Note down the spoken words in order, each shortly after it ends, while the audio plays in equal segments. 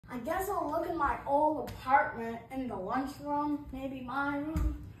I guess I'll look in my old apartment in the lunchroom, maybe my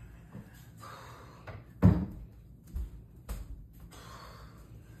room.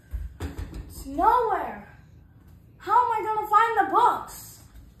 It's nowhere. How am I gonna find the books?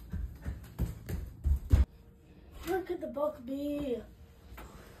 Where could the book be?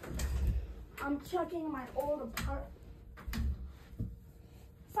 I'm checking my old apartment.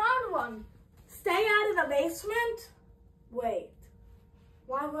 Found one. Stay out of the basement? Wait.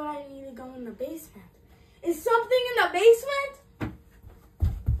 Why would I need to go in the basement? Is something in the basement?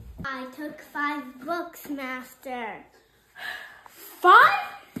 I took 5 books, Master. 5?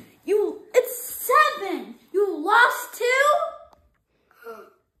 It's 7. You lost 2?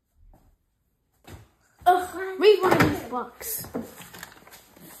 Ugh, read one of these books.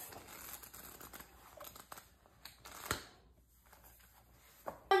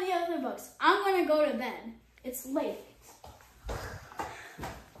 One of the other books. I'm gonna go to bed. It's late.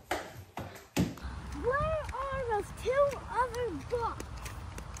 Where are those 2 other books?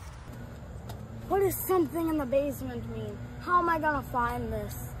 What does something in the basement mean? How am I gonna find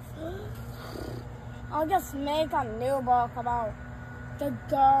this? I'll just make a new book about the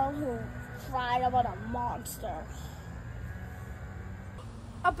girl who cried about a monster.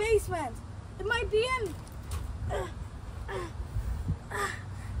 A basement. It might be in.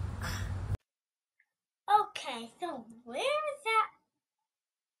 Okay, so where is that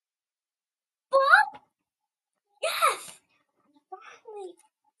book? Yes! I finally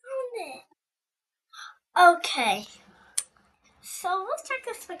found it. Okay, so let's check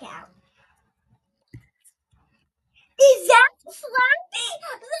this book out. Is that Slappy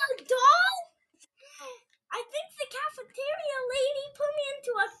the doll? I think the cafeteria lady put me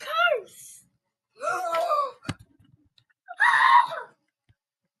into a curse.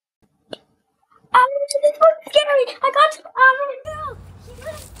 This one's scary. I got to no, she's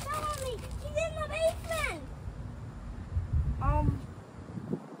gonna spell on me. She's in the basement.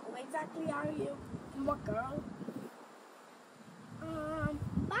 Who exactly are you? And what girl?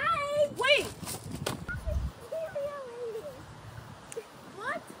 Bye. Wait! Cafeteria lady.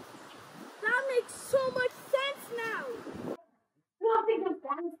 What? That makes so much sense now. You don't think of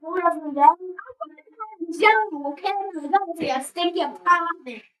that for every day? I'm going to okay? I'm going to a stinky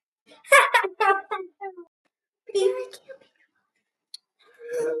apartment.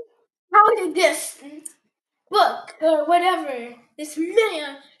 How did this book or whatever, this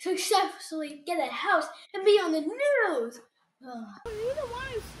man successfully get a house and be on the news? Are you the one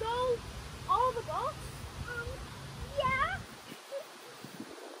who stole all the books? Yeah.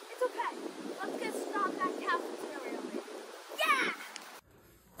 It's okay. Let's get stopped at cafeteria. Yeah.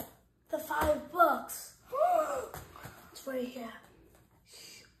 The 5 books. It's right here.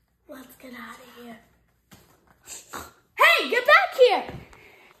 Let's get out of here. Hey, get back here!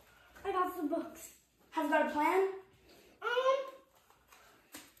 I got some books. Have you got a plan?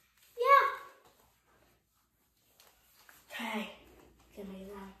 Yeah. Okay, give me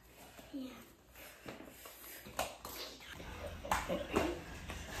that.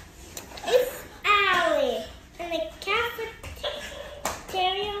 It's Allie and the cafeteria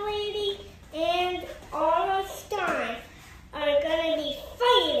lady and Aura Stein are gonna be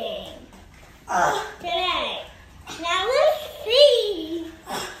fighting today. Now let's see.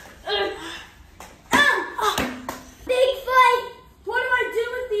 Big fight! What do I do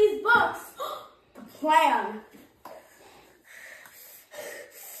with these books? The plan.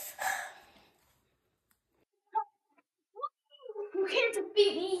 You can't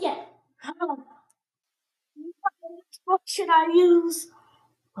defeat me yet. What should I use?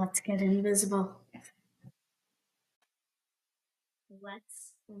 Let's get invisible.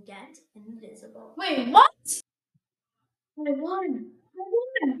 Let's get invisible. Wait, what? I won.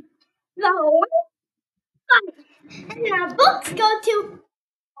 No. And our books go to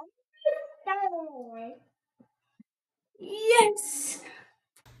Yes!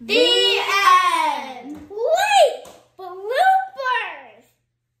 the end. Wait, bloopers.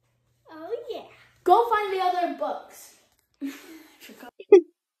 Oh yeah. Go find the other books.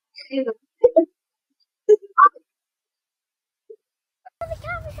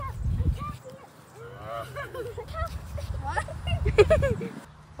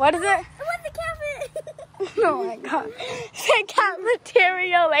 What is it? It was the cafe. Oh my god. The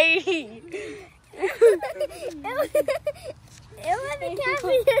cafeteria lady. It was the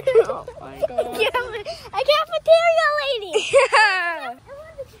cafeteria. Oh my god. A cafeteria lady. Yeah. It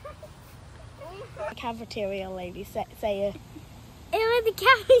was the Cafeteria lady. Say it. It was the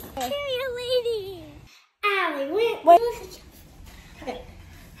cafeteria lady. Allie, Wait. okay.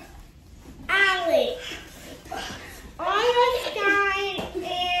 Allie, Einstein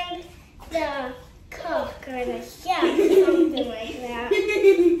and going to shout something like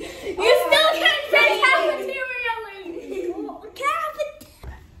that.